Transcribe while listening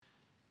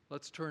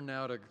Let's turn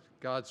now to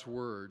God's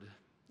Word,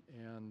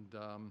 and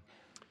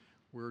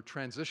we're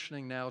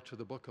transitioning now to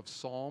the book of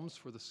Psalms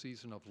for the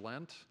season of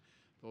Lent.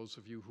 Those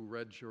of you who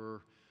read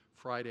your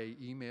Friday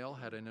email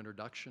had an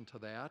introduction to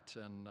that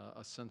and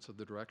a sense of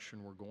the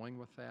direction we're going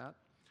with that.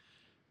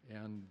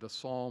 And the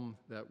psalm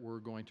that we're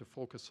going to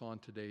focus on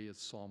today is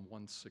Psalm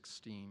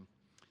 116.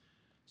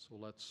 So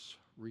let's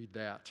read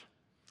that.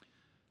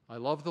 I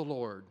love the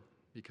Lord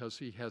because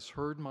he has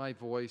heard my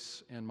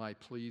voice and my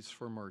pleas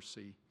for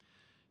mercy.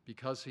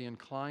 Because he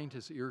inclined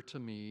his ear to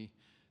me,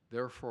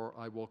 therefore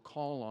I will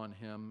call on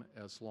him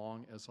as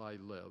long as I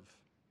live.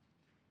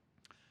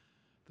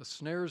 The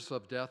snares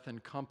of death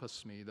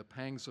encompassed me, the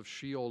pangs of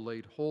Sheol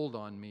laid hold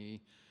on me.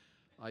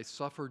 I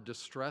suffered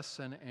distress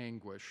and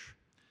anguish.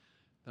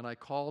 Then I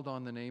called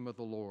on the name of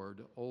the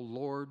Lord. O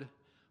Lord,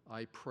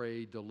 I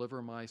pray,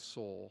 deliver my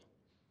soul.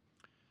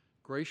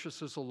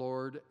 Gracious is the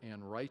Lord,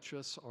 and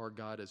righteous. Our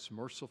God is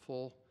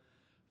merciful.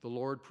 The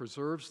Lord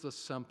preserves the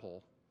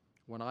simple.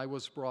 When I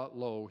was brought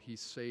low, he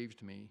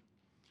saved me.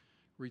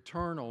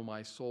 Return, O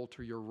my soul,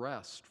 to your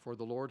rest, for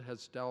the Lord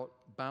has dealt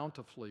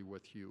bountifully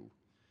with you.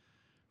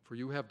 For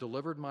you have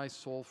delivered my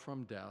soul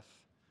from death,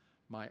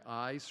 my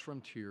eyes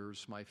from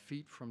tears, my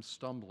feet from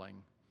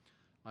stumbling.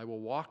 I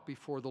will walk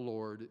before the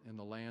Lord in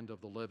the land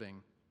of the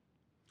living.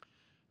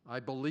 I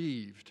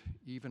believed,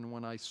 even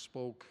when I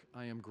spoke,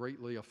 I am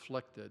greatly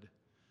afflicted.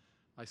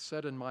 I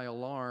said in my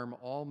alarm,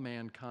 all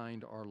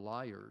mankind are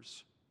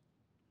liars.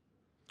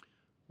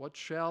 What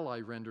shall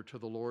I render to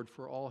the Lord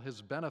for all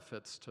his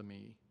benefits to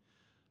me?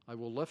 I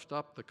will lift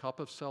up the cup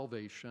of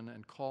salvation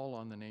and call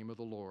on the name of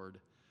the Lord.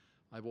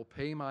 I will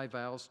pay my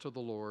vows to the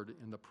Lord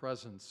in the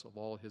presence of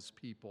all his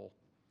people.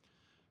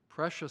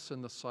 Precious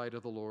in the sight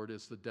of the Lord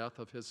is the death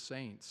of his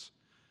saints.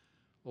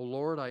 O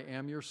Lord, I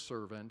am your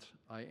servant.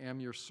 I am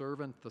your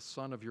servant, the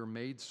son of your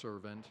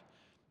maidservant.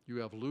 You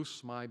have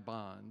loosed my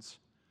bonds.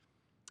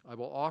 I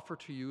will offer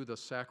to you the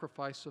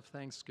sacrifice of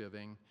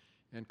thanksgiving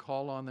and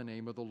call on the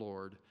name of the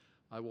Lord.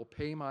 I will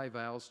pay my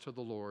vows to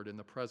the Lord in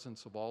the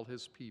presence of all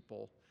his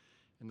people,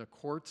 in the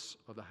courts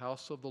of the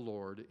house of the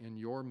Lord, in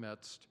your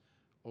midst,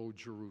 O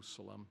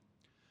Jerusalem.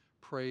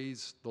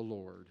 Praise the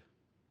Lord.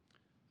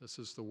 This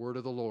is the word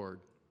of the Lord.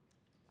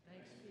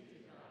 Thanks be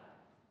to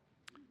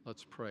God.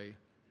 Let's pray.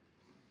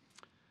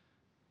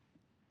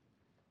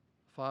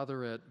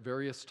 Father, at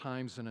various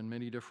times and in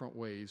many different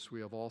ways,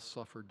 we have all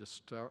suffered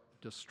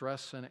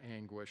distress and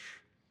anguish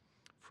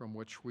from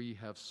which we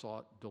have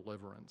sought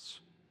deliverance.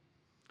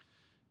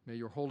 May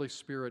your Holy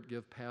Spirit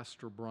give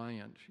Pastor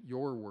Bryant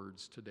your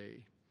words today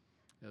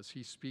as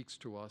he speaks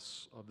to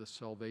us of the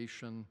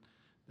salvation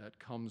that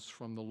comes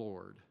from the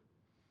Lord.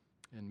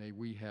 And may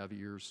we have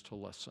ears to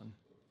listen.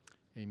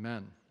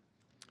 Amen.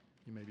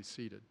 You may be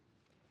seated.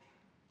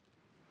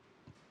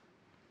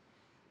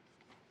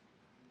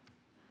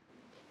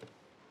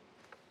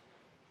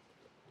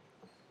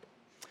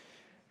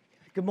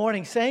 Good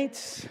morning,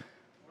 saints.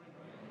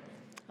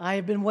 I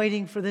have been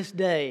waiting for this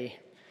day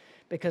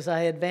because I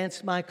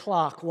advanced my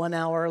clock 1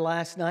 hour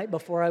last night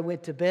before I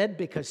went to bed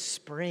because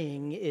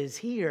spring is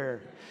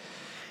here.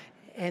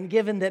 And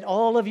given that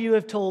all of you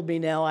have told me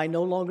now I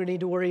no longer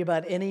need to worry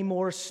about any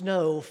more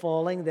snow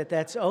falling,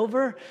 that's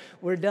over,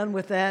 we're done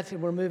with that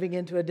and we're moving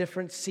into a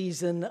different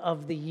season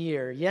of the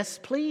year. Yes,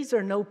 please,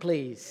 or no,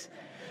 please?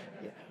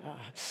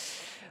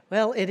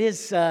 Well, it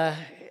is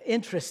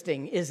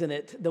interesting, isn't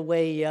it, the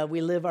way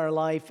we live our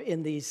life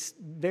in these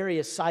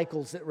various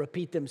cycles that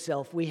repeat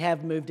themselves. We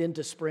have moved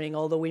into spring,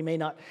 although we may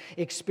not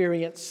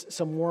experience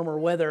some warmer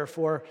weather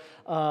for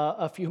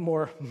a few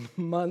more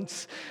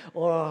months.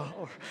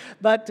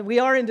 But we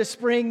are into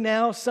spring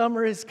now.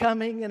 Summer is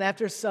coming, and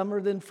after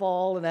summer, then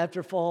fall, and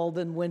after fall,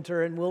 then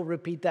winter, and we'll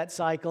repeat that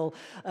cycle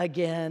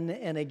again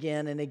and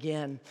again and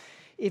again.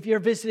 If you're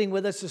visiting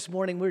with us this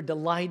morning, we're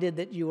delighted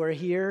that you are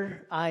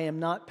here. I am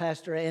not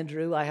Pastor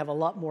Andrew. I have a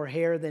lot more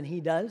hair than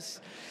he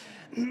does.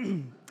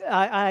 He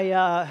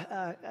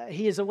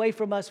is away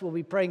from us. We'll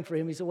be praying for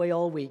him. He's away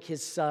all week.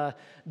 His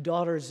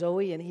daughter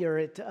Zoe and he are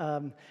at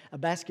a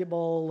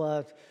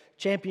basketball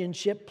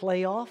championship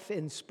playoff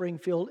in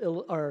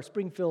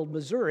Springfield,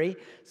 Missouri.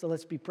 So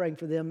let's be praying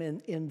for them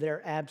in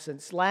their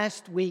absence.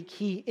 Last week,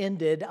 he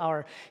ended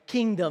our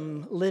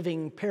kingdom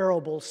living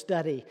parable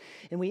study.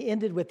 And we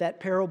ended with that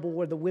parable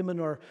where the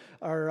women are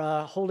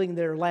holding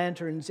their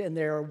lanterns and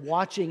they're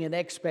watching in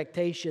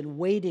expectation,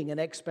 waiting in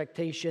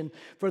expectation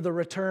for the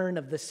return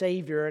of the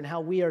Savior, and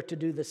how we are to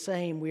do the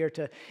same. We are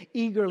to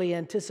eagerly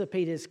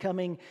anticipate his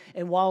coming,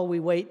 and while we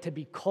wait, to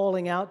be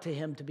calling out to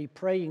him, to be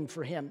praying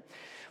for him.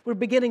 We're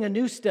beginning a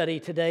new study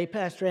today.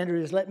 Pastor Andrew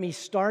has let me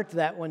start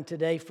that one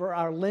today for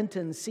our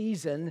Lenten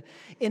season,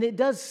 and it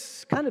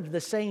does kind of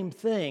the same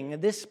thing.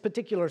 This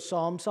particular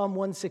psalm, Psalm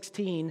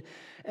 116,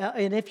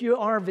 and if you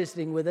are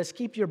visiting with us,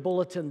 keep your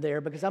bulletin there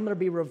because I'm going to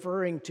be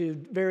referring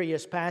to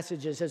various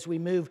passages as we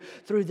move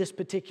through this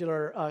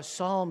particular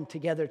psalm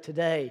together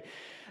today.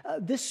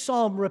 This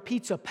psalm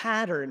repeats a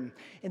pattern,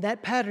 and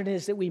that pattern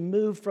is that we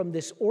move from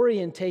this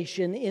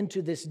orientation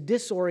into this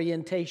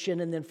disorientation,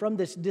 and then from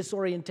this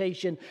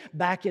disorientation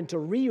back into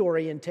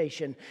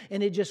reorientation,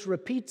 and it just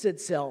repeats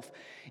itself.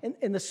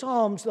 In the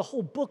Psalms, the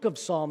whole book of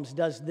Psalms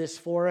does this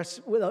for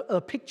us, with a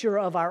picture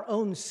of our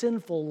own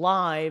sinful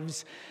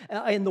lives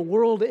in the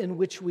world in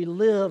which we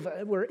live.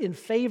 We're in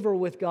favor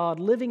with God,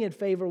 living in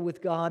favor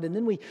with God, and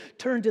then we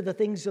turn to the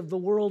things of the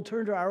world,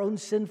 turn to our own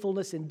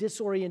sinfulness and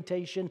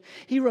disorientation.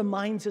 He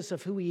reminds us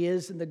of who He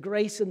is and the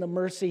grace and the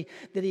mercy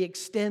that He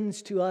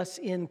extends to us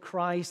in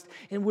Christ,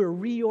 and we're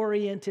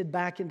reoriented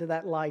back into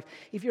that life.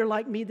 If you're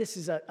like me, this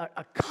is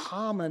a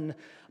common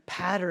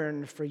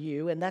pattern for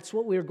you, and that's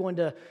what we're going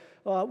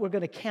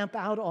to camp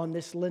out on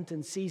this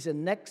Lenten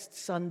season. Next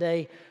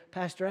Sunday,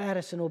 Pastor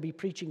Addison will be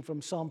preaching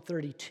from Psalm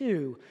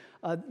 32.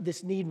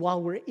 This need,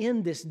 while we're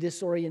in this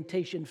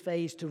disorientation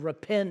phase, to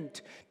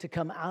repent, to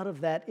come out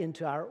of that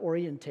into our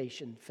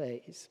orientation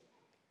phase.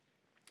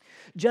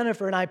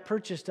 Jennifer and I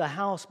purchased a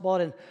house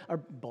built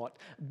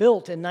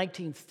in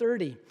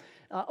 1930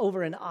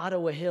 over in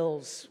Ottawa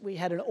Hills. We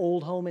had an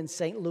old home in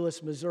St.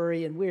 Louis,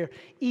 Missouri, and we're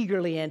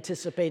eagerly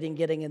anticipating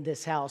getting in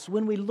this house.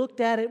 When we looked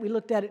at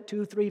it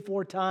 2, 3,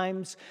 4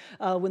 times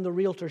when the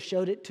realtor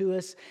showed it to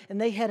us, and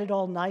they had it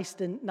all nice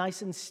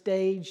and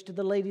staged.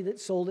 The lady that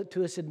sold it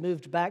to us had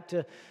moved back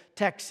to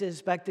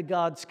Texas, back to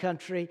God's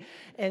country,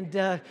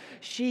 and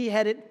she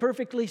had it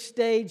perfectly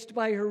staged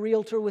by her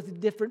realtor with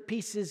different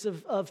pieces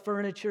of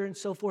furniture and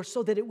so forth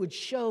so that it would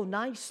show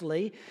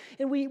nicely.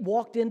 And we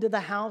walked into the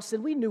house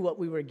and we knew what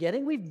we were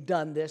getting. We've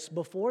done this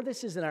before.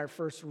 This isn't our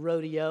first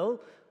rodeo.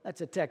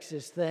 That's a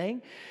Texas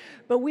thing.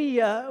 But we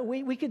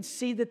could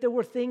see that there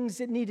were things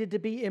that needed to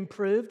be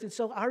improved. And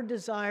so our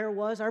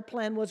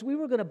plan was we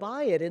were going to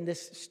buy it in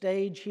this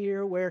stage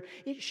here where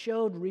it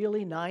showed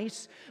really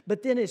nice.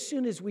 But then as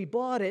soon as we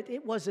bought it,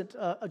 it wasn't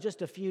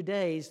just a few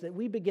days that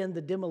we began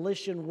the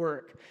demolition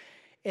work.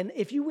 And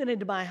if you went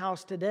into my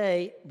house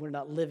today, we're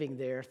not living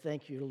there,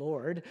 thank you,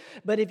 Lord.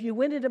 But if you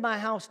went into my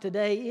house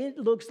today, it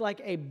looks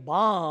like a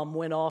bomb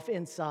went off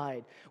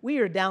inside. We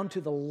are down to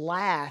the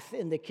lath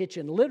in the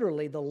kitchen,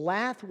 literally the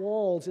lath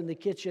walls in the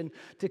kitchen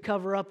to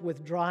cover up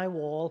with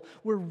drywall.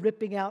 We're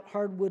ripping out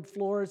hardwood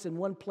floors in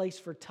one place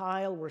for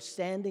tile. We're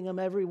sanding them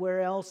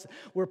everywhere else.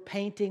 We're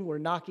painting. We're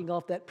knocking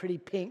off that pretty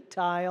pink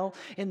tile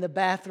in the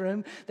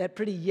bathroom, that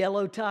pretty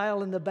yellow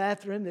tile in the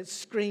bathroom that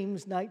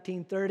screams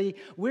 1930.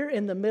 We're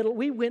in the middle.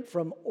 We went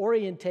from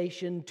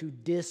orientation to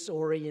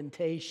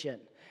disorientation.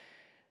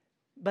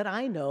 But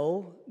I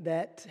know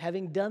that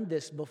having done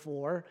this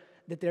before,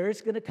 that there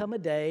is going to come a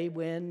day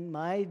when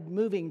my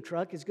moving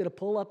truck is going to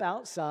pull up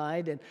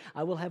outside and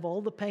I will have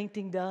all the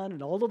painting done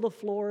and all of the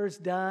floors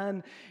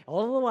done,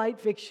 all of the light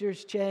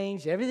fixtures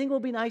changed. Everything will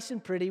be nice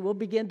and pretty. We'll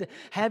begin to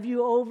have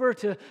you over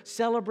to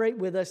celebrate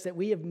with us that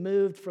we have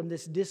moved from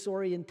this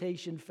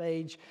disorientation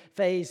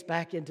phase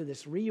back into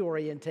this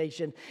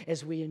reorientation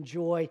as we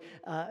enjoy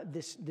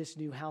this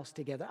new house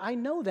together. I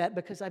know that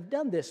because I've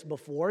done this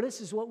before. This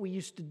is what we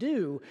used to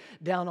do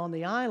down on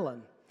the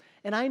island.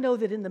 And I know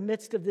that in the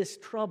midst of this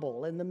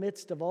trouble, in the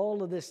midst of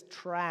all of this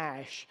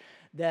trash,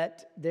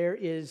 that there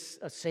is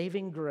a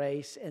saving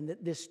grace and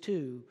that this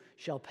too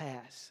shall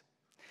pass.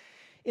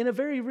 In a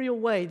very real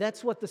way,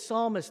 that's what the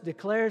psalmist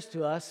declares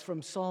to us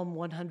from Psalm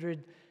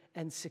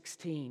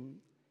 116.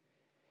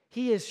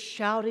 He is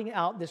shouting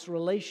out this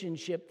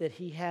relationship that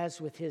he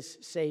has with his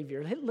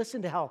Savior.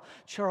 Listen to how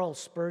Charles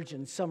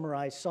Spurgeon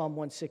summarized Psalm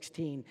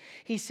 116.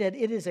 He said,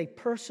 "It is a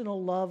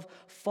personal love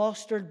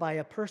fostered by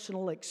a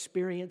personal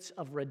experience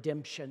of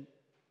redemption."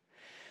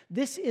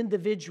 This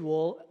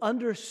individual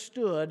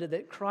understood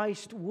that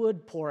Christ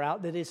would pour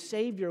out, that his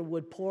Savior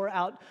would pour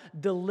out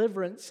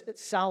deliverance,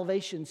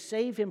 salvation,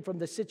 save him from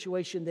the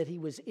situation that he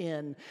was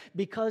in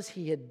because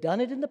he had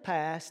done it in the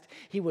past,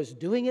 he was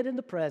doing it in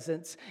the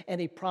present, and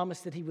he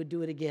promised that he would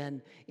do it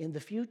again in the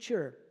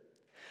future.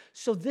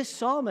 So this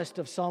psalmist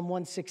of Psalm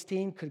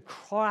 116 could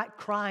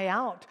cry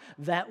out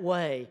that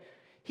way.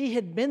 He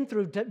had been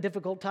through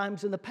difficult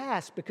times in the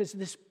past because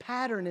this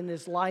pattern in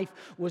his life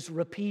was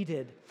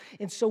repeated.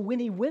 And so when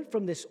he went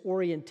from this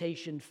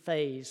orientation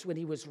phase, when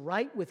he was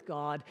right with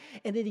God,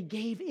 and then he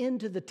gave in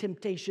to the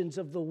temptations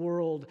of the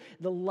world,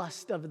 the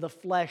lust of the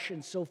flesh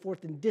and so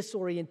forth, and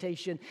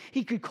disorientation,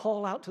 he could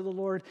call out to the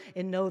Lord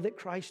and know that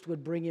Christ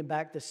would bring him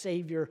back, the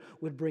Savior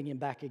would bring him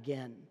back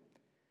again.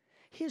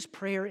 His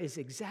prayer is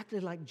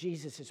exactly like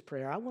Jesus'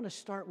 prayer. I want to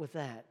start with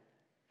that.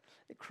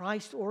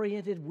 Christ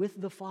oriented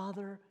with the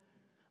Father,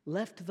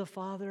 left the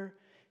Father,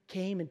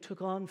 came and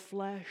took on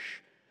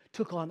flesh,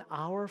 took on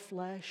our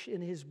flesh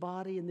in his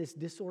body in this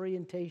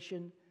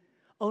disorientation,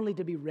 only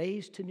to be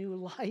raised to new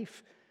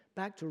life,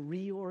 back to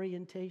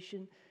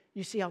reorientation.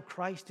 You see how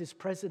Christ is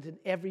present in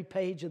every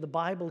page of the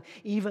Bible,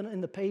 even in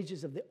the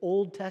pages of the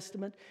Old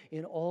Testament,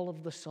 in all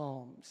of the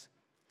Psalms.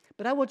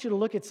 But I want you to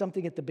look at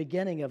something at the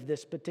beginning of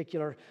this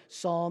particular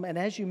psalm, and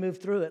as you move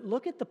through it,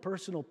 look at the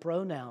personal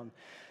pronouns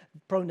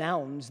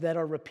that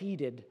are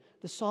repeated.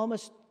 The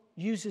psalmist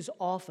uses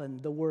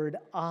often the word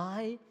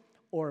I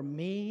or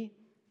me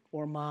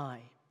or my.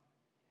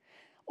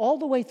 all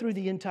the way through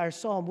the entire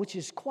psalm, which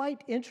is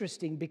quite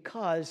interesting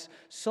because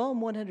Psalm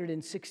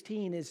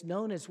 116 is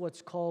known as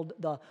what's called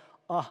the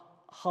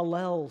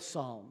Hallel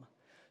Psalm.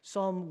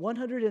 Psalm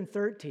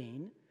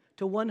 113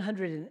 to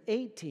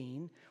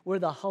 118 were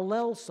the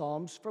Hallel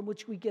Psalms from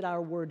which we get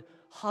our word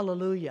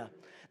hallelujah.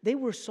 They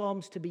were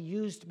psalms to be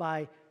used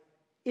by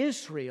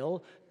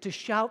Israel to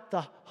shout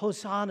the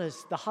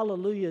hosannas, the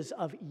hallelujahs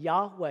of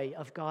Yahweh,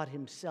 of God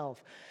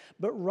Himself.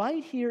 But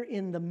right here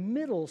in the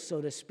middle,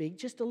 so to speak,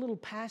 just a little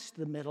past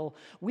the middle,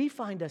 we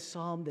find a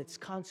psalm that's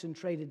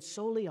concentrated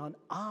solely on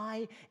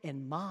I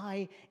and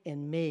my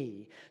and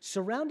me,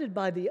 surrounded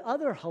by the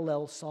other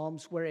Hallel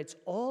psalms where it's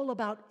all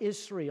about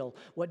Israel,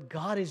 what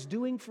God is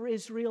doing for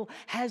Israel,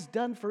 has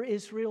done for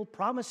Israel,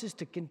 promises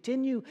to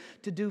continue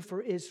to do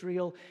for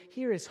Israel.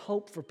 Here is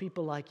hope for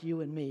people like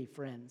you and me,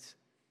 friends.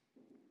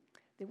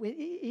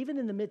 Even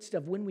in the midst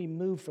of when we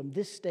move from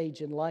this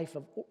stage in life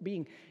of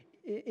being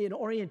in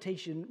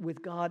orientation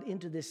with God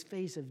into this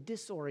phase of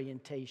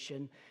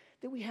disorientation,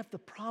 that we have the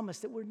promise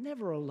that we're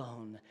never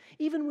alone.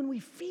 Even when we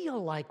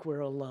feel like we're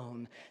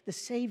alone, the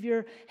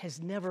Savior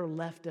has never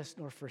left us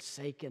nor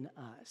forsaken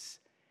us.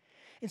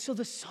 And so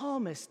the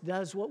psalmist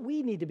does what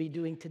we need to be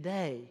doing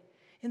today,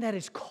 and that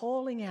is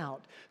calling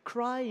out,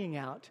 crying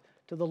out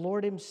to the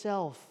Lord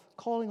Himself,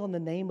 calling on the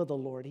name of the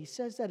Lord. He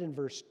says that in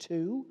verse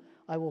 2,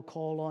 I will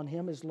call on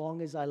Him as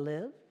long as I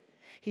live.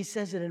 He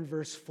says it in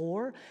verse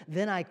 4,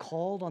 then I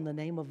called on the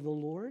name of the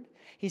Lord.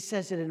 He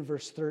says it in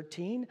verse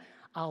 13,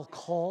 I'll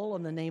call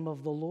on the name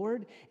of the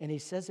Lord. And He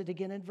says it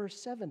again in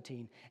verse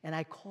 17, and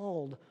I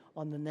called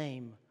on the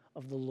name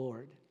of the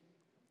Lord.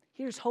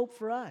 Here's hope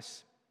for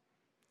us.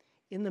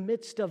 In the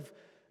midst of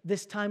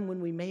this time when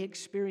we may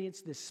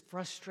experience this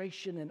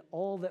frustration and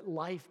all that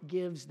life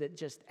gives that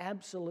just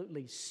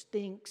absolutely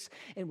stinks,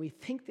 and we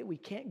think that we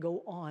can't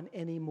go on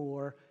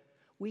anymore,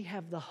 we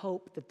have the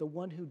hope that the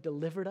one who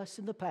delivered us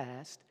in the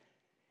past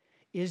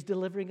is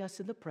delivering us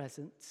in the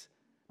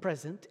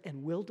present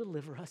and will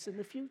deliver us in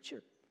the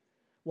future.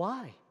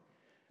 Why?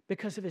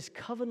 Because of His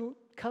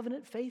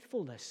covenant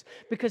faithfulness.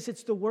 Because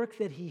it's the work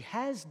that He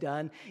has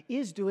done,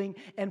 is doing,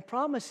 and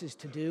promises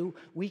to do.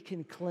 We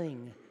can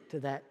cling to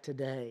that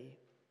today.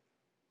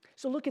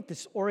 So look at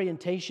this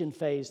orientation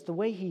phase, the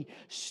way he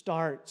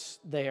starts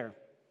there.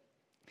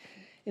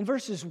 In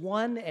verses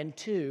 1 and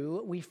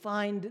 2, we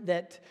find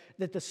that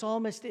the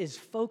psalmist is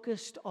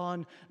focused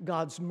on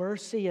God's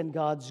mercy and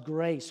God's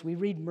grace. We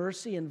read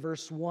mercy in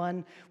verse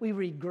 1, we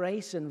read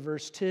grace in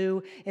verse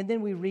 2, and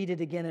then we read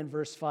it again in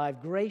verse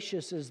 5.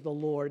 Gracious is the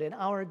Lord, and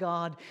our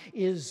God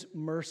is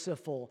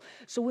merciful.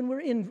 So when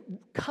we're in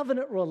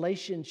covenant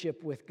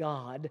relationship with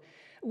God,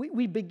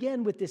 we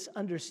begin with this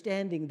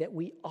understanding that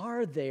we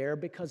are there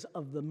because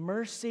of the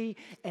mercy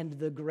and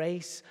the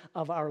grace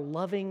of our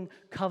loving,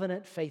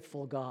 covenant,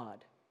 faithful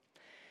God.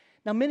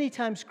 Now, many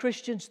times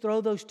Christians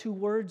throw those two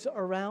words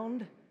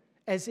around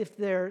as if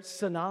they're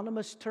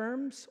synonymous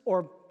terms,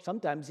 or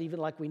sometimes even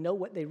like we know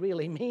what they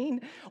really mean,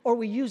 or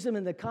we use them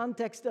in the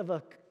context of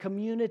a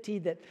community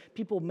that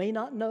people may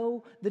not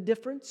know the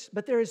difference.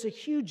 But there is a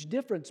huge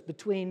difference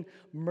between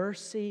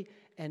mercy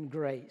and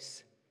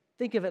grace.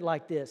 Think of it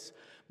like this.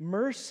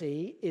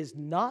 Mercy is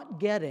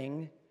not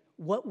getting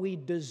what we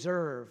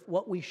deserve,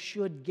 what we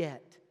should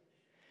get.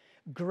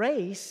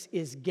 Grace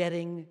is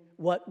getting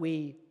what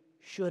we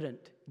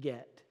shouldn't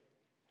get.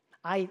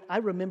 I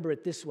remember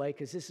it this way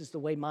because this is the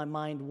way my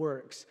mind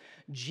works.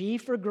 G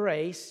for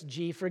grace,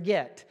 G for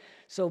get.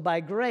 So by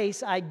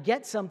grace, I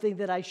get something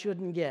that I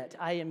shouldn't get.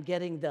 I am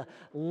getting the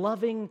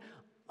loving,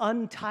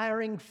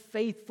 untiring,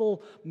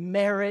 faithful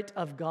merit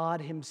of God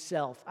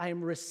Himself. I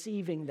am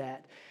receiving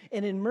that.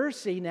 And in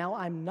mercy, now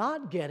I'm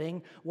not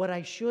getting what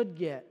I should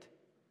get.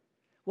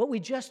 What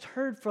we just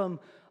heard from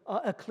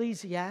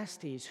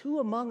Ecclesiastes, who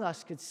among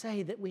us could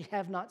say that we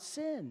have not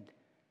sinned?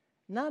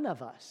 None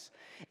of us.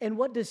 And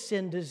what does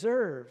sin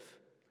deserve?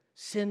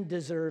 Sin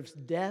deserves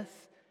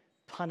death,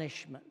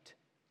 punishment.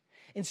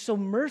 And so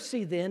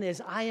mercy then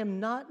is I am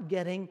not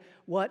getting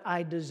what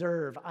I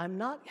deserve. I'm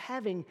not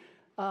having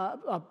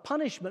a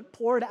punishment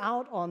poured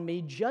out on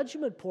me,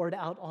 judgment poured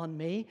out on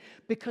me,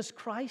 because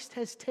Christ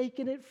has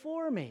taken it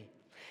for me.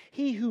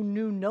 He who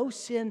knew no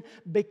sin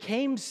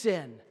became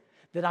sin,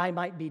 that I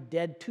might be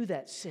dead to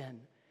that sin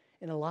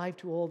and alive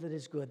to all that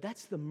is good.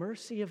 That's the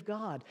mercy of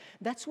God.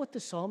 That's what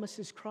the psalmist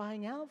is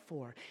crying out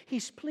for.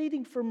 He's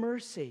pleading for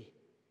mercy.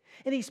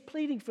 And he's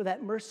pleading for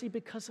that mercy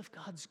because of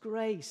God's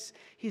grace,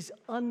 His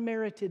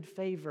unmerited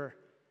favor,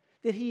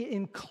 that He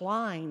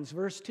inclines,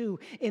 verse 2,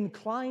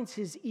 inclines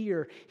His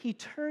ear. He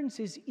turns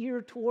His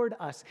ear toward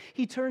us.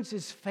 He turns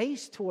His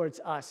face towards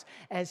us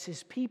as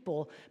His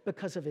people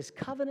because of His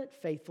covenant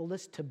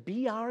faithfulness to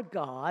be our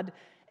God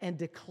and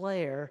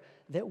declare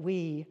that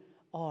we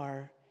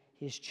are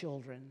His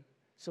children.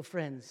 So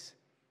friends,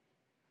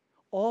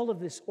 all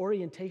of this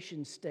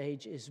orientation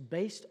stage is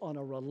based on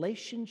a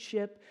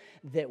relationship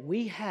that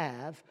we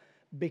have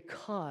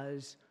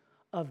because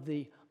of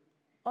the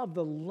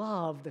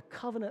love, the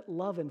covenant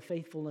love and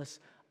faithfulness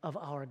of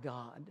our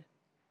God.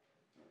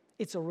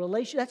 It's a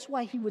relation. That's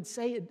why he would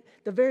say at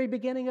the very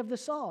beginning of the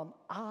psalm,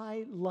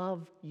 I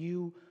love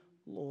you,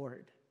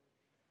 Lord.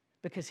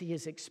 Because he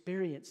has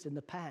experienced in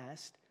the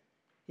past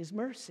his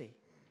mercy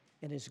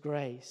and his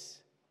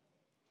grace.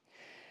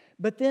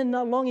 But then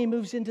not long he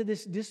moves into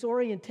this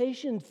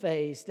disorientation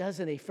phase,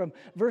 doesn't he? From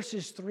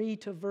verses 3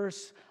 to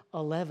verse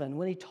 11,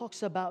 when he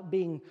talks about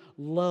being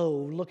low.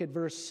 Look at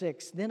verse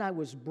 6. Then I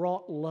was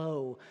brought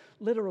low.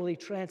 Literally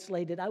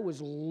translated, I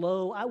was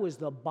low. I was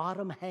the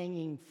bottom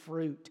hanging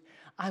fruit.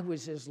 I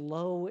was as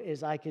low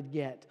as I could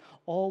get,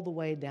 all the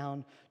way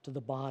down to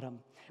the bottom.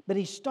 But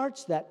he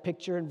starts that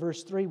picture in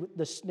verse 3 with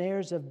the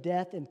snares of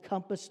death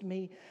encompassed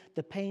me,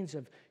 the pains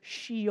of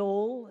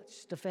Sheol, it's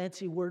just a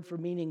fancy word for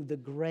meaning the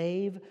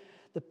grave.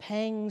 The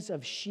pangs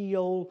of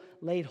Sheol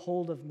laid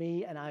hold of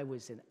me, and I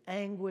was in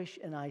anguish,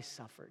 and I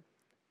suffered.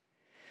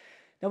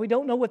 Now, we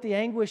don't know what the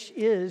anguish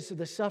is,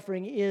 the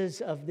suffering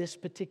is of this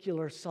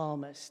particular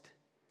psalmist,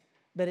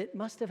 but it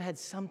must have had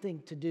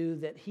something to do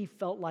that he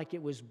felt like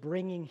it was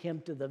bringing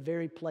him to the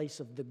very place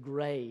of the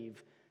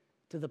grave,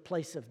 to the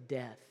place of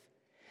death.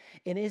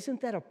 And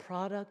isn't that a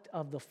product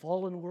of the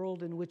fallen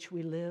world in which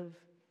we live?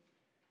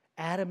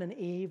 Adam and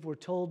Eve were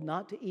told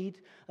not to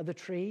eat of the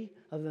tree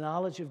of the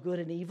knowledge of good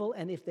and evil,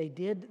 and if they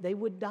did, they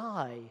would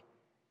die.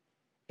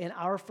 And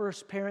our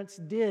first parents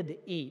did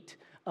eat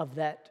of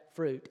that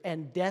fruit,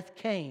 and death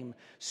came,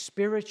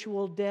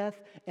 spiritual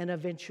death and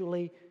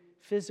eventually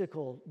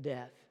physical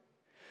death.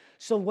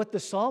 So what the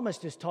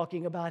psalmist is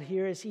talking about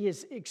here is he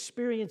is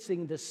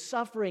experiencing the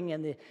suffering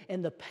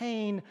and the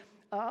pain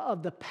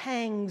of the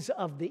pangs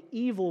of the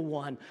evil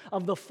one,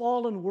 of the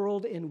fallen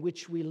world in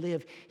which we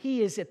live.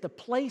 He is at the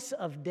place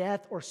of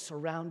death or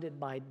surrounded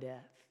by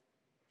death.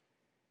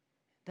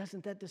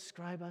 Doesn't that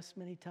describe us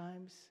many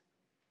times?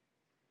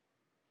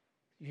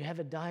 You have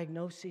a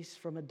diagnosis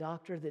from a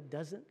doctor that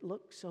doesn't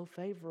look so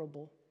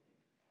favorable.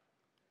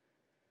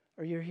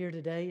 Or you're here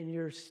today and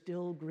you're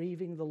still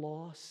grieving the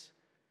loss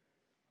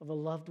of a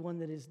loved one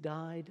that has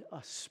died,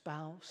 a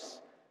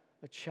spouse,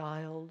 a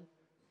child,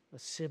 a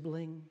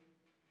sibling.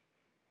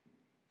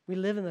 We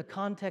live in the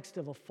context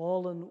of a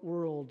fallen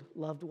world,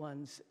 loved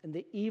ones, and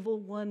the evil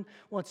one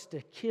wants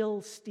to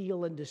kill,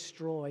 steal, and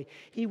destroy.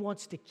 He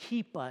wants to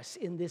keep us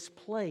in this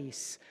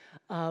place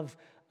of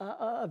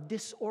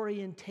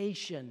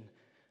disorientation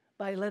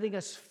by letting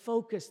us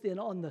focus then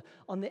on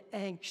the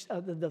angst,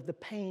 the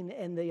pain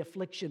and the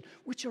affliction,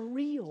 which are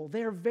real.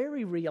 They're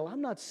very real.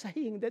 I'm not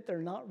saying that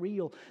they're not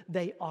real.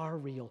 They are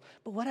real.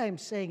 But what I'm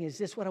saying is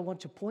this, what I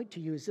want to point to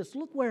you is this.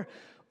 Look where,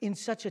 in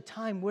such a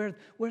time where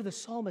the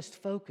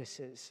psalmist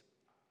focuses.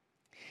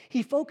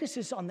 He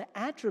focuses on the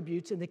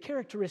attributes and the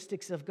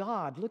characteristics of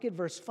God. Look at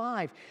verse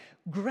 5.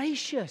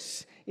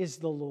 Gracious is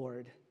the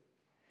Lord.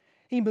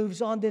 He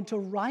moves on then to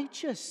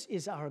righteous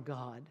is our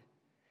God.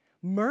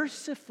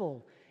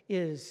 Merciful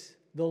is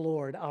the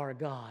Lord our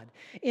God.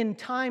 In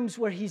times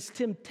where he's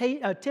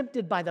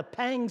tempted by the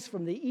pangs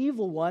from the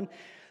evil one,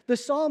 the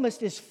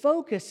psalmist is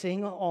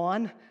focusing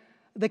on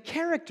the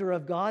character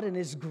of God and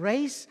His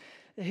grace,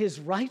 His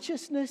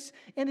righteousness,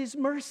 and His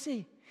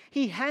mercy.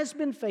 He has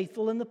been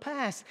faithful in the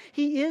past.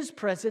 He is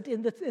present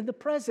in the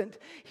present.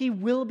 He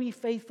will be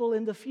faithful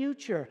in the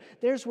future.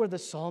 There's where the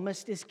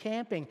psalmist is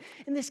camping.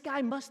 And this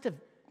guy must have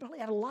probably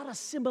had a lot of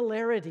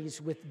similarities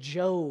with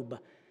Job,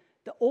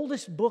 the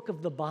oldest book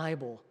of the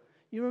Bible.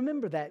 You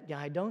remember that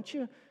guy, don't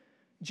you?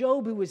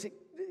 Job, who was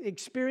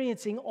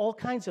experiencing all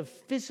kinds of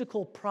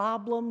physical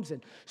problems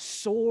and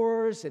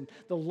sores and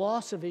the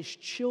loss of his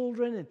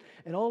children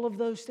and all of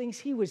those things.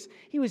 He was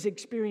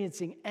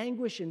experiencing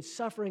anguish and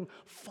suffering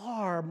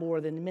far more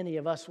than many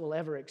of us will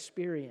ever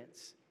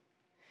experience.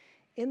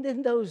 And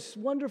then those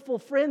wonderful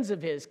friends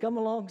of his come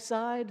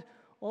alongside,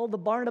 all the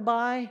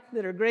Barnabai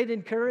that are great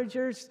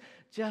encouragers,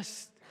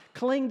 just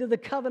cling to the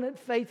covenant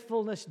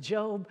faithfulness,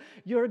 Job.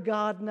 Your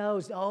God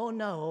knows. Oh,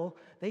 no.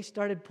 They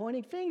started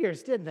pointing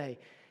fingers, didn't they?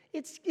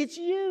 It's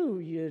you,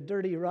 you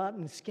dirty,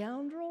 rotten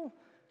scoundrel.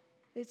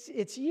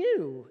 It's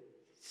you.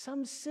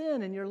 Some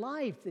sin in your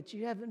life that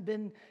you haven't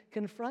been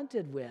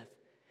confronted with.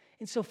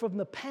 And so from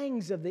the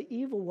pangs of the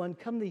evil one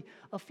come the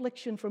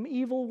affliction from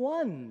evil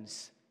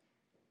ones.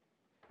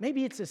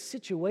 Maybe it's a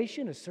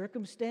situation, a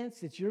circumstance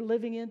that you're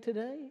living in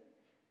today,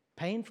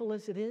 painful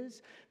as it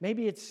is.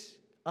 Maybe it's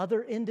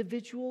other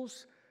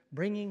individuals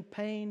bringing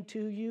pain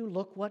to you.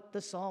 Look what the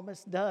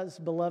psalmist does,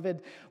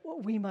 beloved.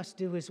 What we must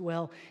do as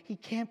well. He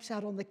camps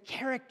out on the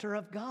character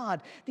of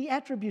God, the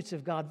attributes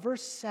of God.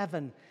 Verse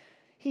 7,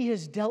 He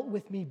has dealt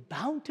with me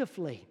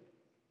bountifully.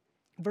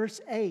 Verse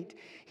 8,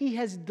 He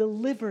has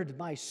delivered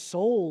my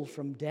soul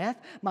from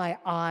death, my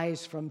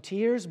eyes from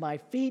tears, my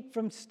feet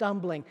from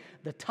stumbling.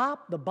 The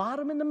top, the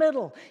bottom, and the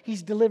middle.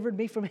 He's delivered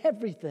me from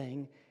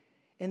everything.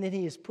 And then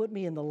He has put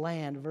me in the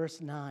land, verse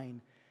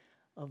 9,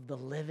 of the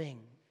living.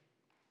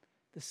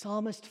 The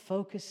psalmist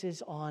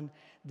focuses on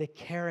the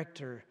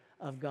character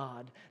of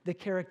God, the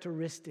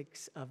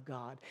characteristics of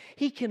God.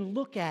 He can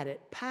look at it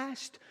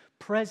past,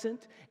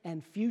 present,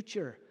 and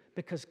future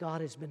because God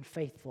has been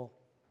faithful.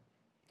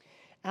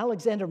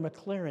 Alexander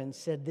Maclaren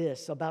said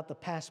this about the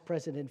past,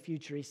 present, and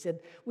future. He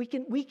said, we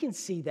can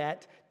see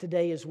that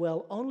today as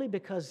well only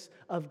because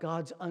of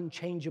God's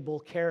unchangeable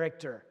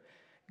character.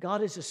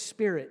 God is a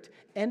spirit,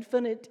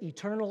 infinite,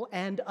 eternal,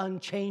 and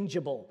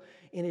unchangeable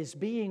in His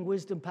being,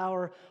 wisdom,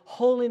 power,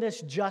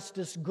 holiness,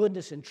 justice,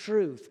 goodness, and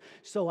truth,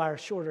 so our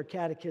shorter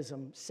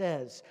catechism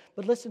says.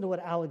 But listen to what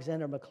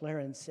Alexander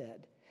Maclaren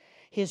said.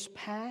 His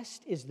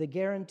past is the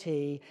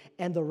guarantee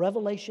and the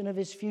revelation of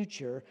His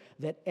future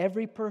that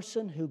every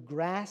person who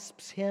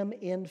grasps Him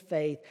in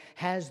faith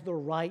has the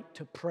right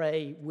to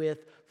pray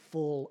with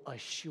full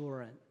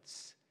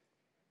assurance.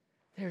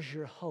 There's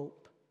your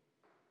hope.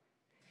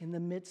 In the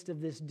midst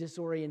of this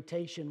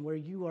disorientation where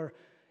you are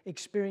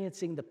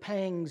experiencing the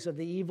pangs of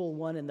the evil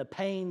one and the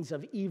pains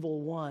of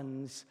evil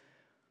ones,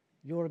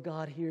 your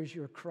God hears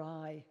your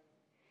cry.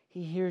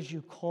 He hears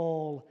you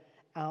call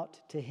out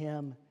to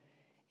Him.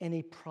 And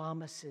He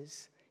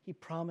promises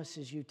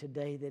you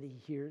today that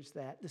He hears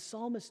that. The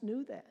psalmist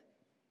knew that.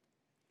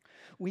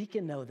 We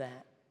can know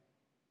that.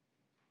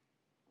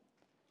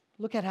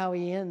 Look at how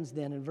he ends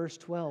then in verse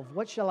 12.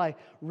 What shall I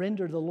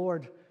render the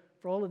Lord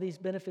for all of these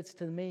benefits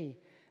to me?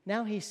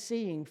 Now he's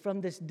seeing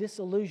from this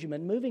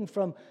disillusionment, moving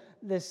from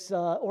this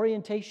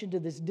orientation to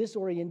this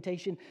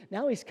disorientation.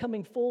 Now he's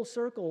coming full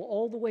circle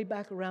all the way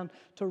back around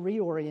to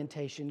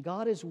reorientation.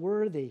 God is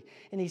worthy.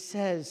 And he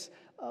says,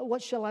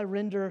 what shall I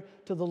render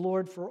to the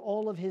Lord for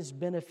all of His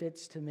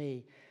benefits to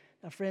me?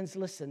 Now, friends,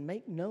 listen,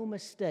 make no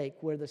mistake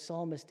where the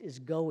psalmist is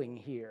going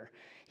here.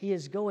 He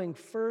is going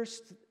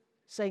first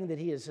saying that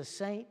he is a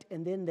saint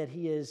and then that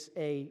he is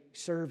a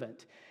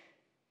servant.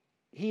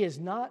 He is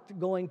not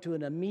going to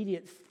an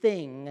immediate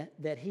thing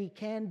that he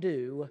can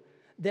do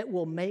that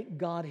will make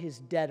God his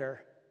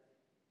debtor.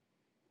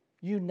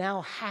 You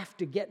now have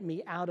to get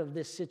me out of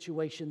this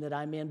situation that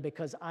I'm in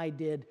because I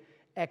did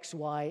X,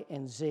 Y,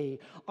 and Z.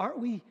 Aren't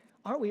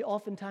we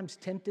oftentimes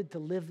tempted to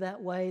live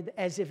that way,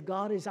 as if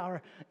God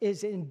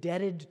is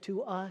indebted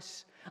to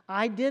us?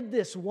 I did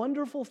this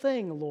wonderful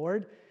thing,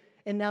 Lord,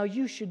 and now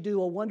you should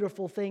do a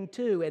wonderful thing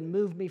too and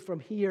move me from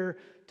here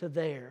to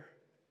there.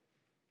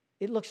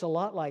 It looks a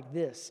lot like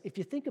this. If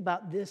you think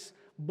about this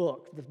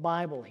book, the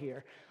Bible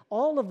here,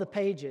 all of the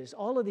pages,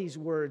 all of these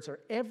words are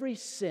every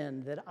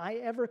sin that I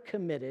ever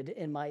committed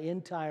in my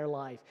entire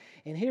life.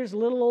 And here's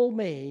little old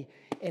me,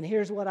 and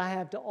here's what I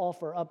have to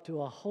offer up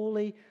to a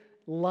holy,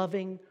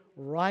 loving,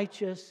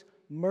 righteous,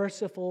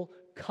 merciful,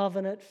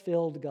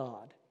 covenant-filled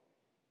God.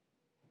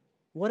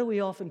 What do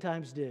we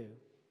oftentimes do?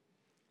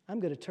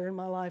 I'm going to turn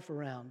my life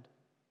around.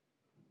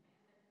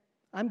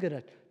 I'm going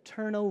to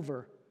turn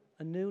over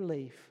a new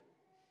leaf.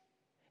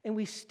 And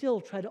we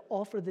still try to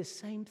offer this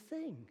same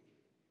thing.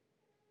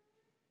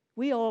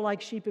 We all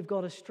like sheep have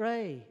gone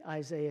astray,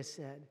 Isaiah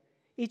said,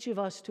 each of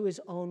us to his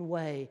own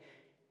way.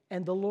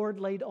 And the Lord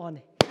laid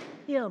on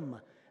Him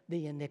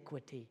the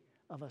iniquity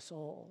of us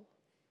all.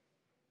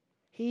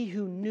 He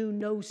who knew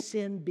no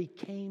sin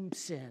became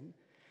sin,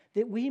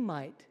 that we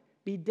might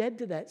be dead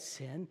to that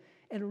sin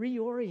and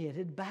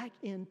reoriented back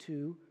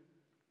into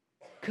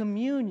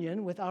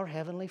communion with our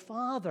Heavenly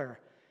Father.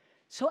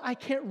 So I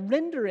can't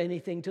render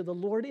anything to the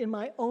Lord in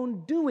my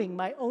own doing,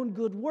 my own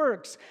good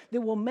works that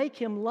will make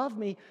Him love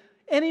me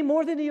any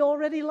more than He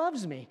already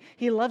loves me.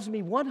 He loves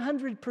me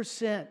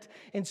 100%.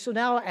 And so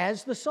now,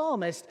 as the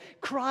psalmist,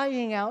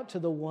 crying out to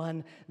the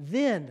one,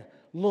 then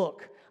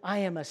look, I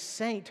am a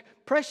saint.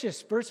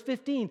 Precious, verse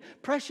 15,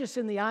 precious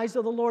in the eyes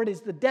of the Lord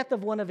is the death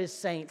of one of His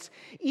saints.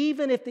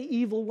 Even if the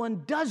evil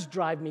one does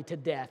drive me to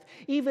death,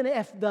 even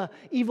if the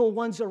evil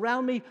ones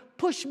around me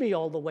push me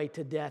all the way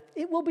to death,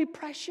 it will be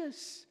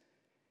precious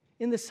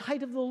in the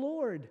sight of the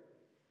Lord,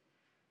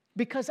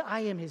 because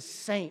I am His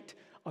saint,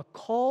 a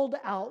called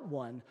out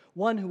one,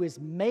 one who is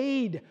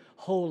made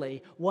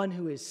holy, one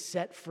who is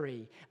set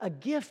free, a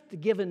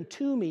gift given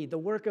to me, the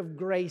work of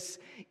grace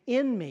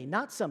in me,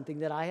 not something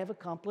that I have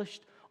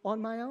accomplished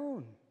on my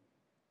own.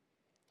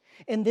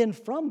 And then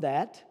from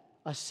that,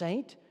 a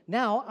saint,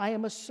 now I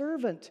am a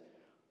servant.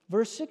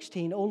 Verse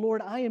 16, O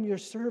Lord, I am your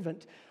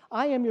servant.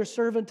 I am your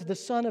servant, the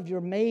son of your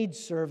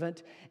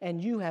maidservant,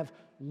 and you have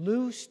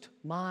loosed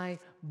my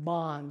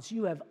bonds.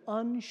 You have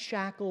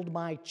unshackled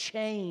my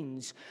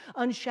chains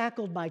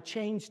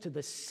to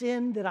the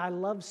sin that I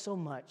love so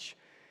much.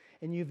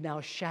 And you've now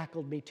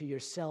shackled me to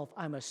yourself.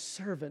 I'm a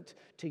servant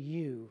to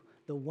you,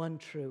 the one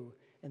true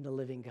and the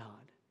living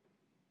God.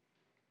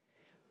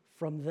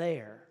 From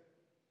there,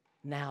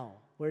 now,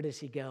 where does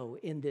he go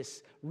in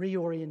this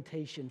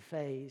reorientation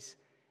phase?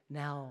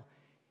 Now,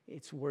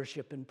 it's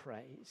worship and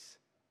praise.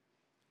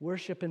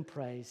 Worship and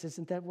praise.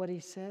 Isn't that what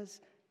he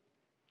says?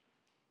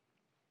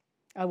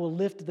 I will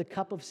lift the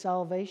cup of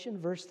salvation,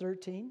 verse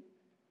 13.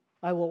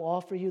 I will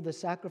offer you the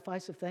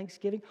sacrifice of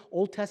thanksgiving.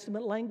 Old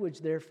Testament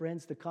language there,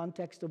 friends, the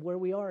context of where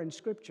we are in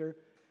Scripture.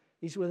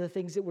 These were the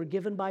things that were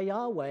given by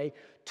Yahweh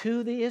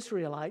to the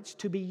Israelites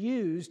to be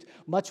used,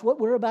 much what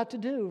we're about to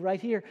do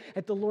right here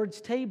at the Lord's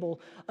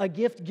table, a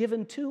gift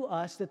given to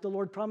us that the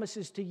Lord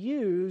promises to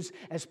use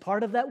as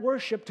part of that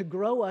worship to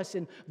grow us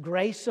in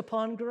grace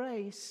upon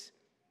grace.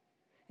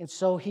 And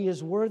so He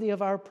is worthy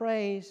of our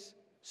praise.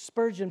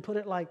 Spurgeon put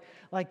it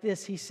like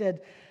this. He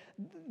said,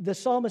 the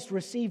psalmist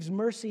receives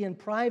mercy in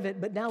private,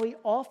 but now he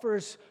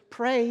offers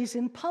praise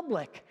in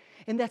public.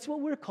 And that's what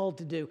we're called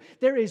to do.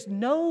 There is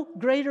no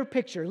greater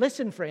picture.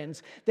 Listen,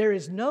 friends, there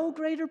is no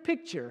greater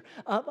picture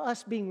of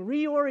us being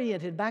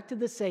reoriented back to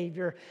the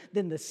Savior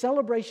than the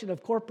celebration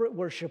of corporate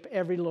worship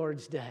every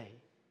Lord's Day.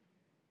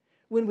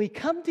 When we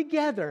come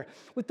together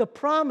with the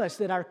promise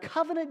that our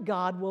covenant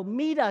God will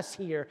meet us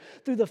here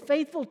through the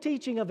faithful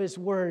teaching of His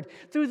Word,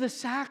 through the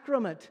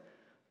sacrament.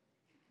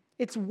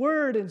 It's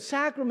Word and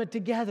sacrament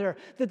together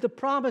that the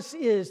promise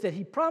is that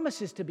He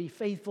promises to be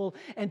faithful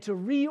and to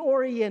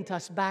reorient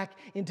us back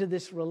into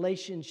this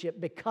relationship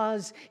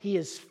because He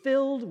is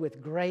filled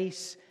with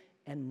grace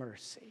and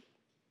mercy.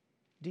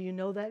 Do you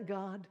know that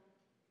God?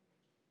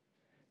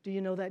 Do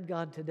you know that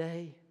God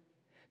today?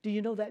 Do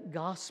you know that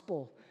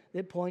gospel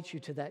that points you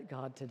to that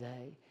God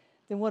today?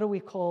 Then what are we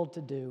called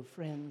to do,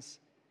 friends?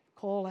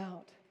 Call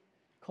out.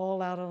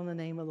 Call out on the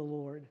name of the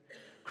Lord.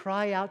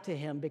 Cry out to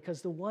Him,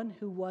 because the one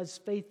who was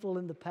faithful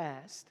in the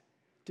past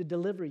to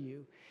deliver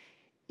you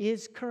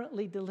is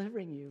currently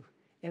delivering you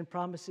and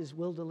promises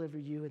will deliver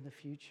you in the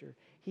future.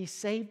 He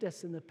saved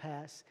us in the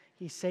past.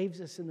 He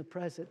saves us in the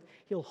present.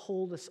 He'll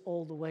hold us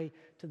all the way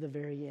to the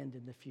very end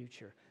in the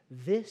future.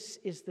 This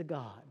is the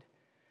God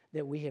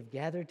that we have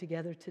gathered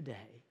together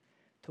today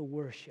to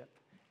worship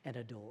and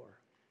adore.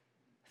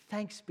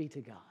 Thanks be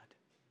to God.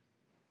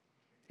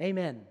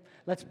 Amen.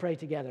 Let's pray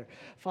together.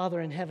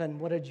 Father in heaven,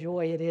 what a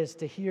joy it is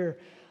to hear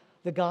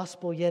the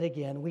gospel yet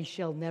again. We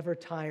shall never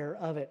tire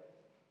of it.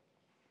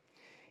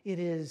 It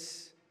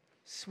is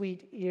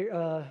sweet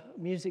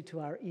music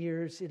to our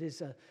ears. It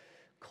is a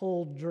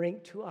cold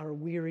drink to our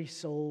weary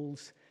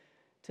souls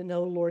to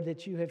know, Lord,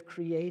 that you have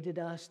created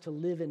us to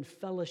live in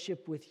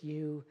fellowship with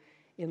you,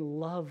 in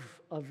love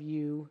of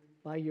you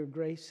by your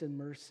grace and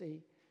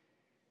mercy.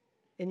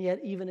 And yet,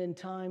 even in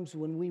times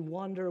when we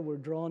wander, we're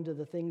drawn to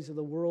the things of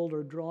the world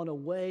or drawn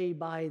away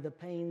by the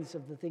pains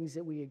of the things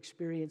that we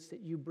experience, that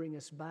you bring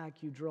us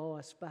back, you draw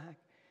us back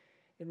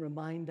and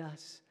remind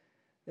us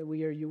that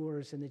we are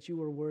yours and that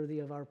you are worthy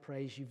of our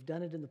praise. You've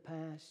done it in the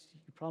past,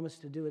 you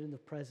promised to do it in the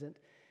present,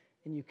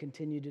 and you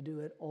continue to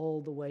do it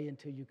all the way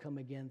until you come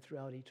again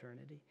throughout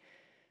eternity.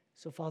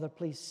 So, Father,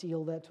 please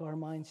seal that to our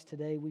minds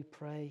today, we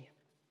pray.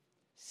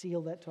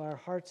 Seal that to our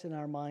hearts and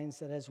our minds,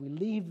 that as we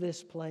leave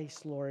this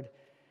place, Lord,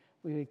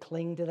 we would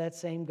cling to that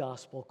same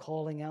gospel,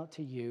 calling out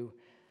to you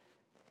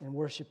and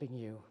worshiping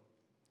you,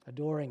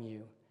 adoring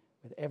you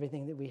with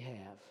everything that we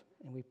have.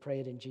 And we pray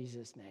it in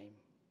Jesus' name.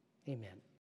 Amen.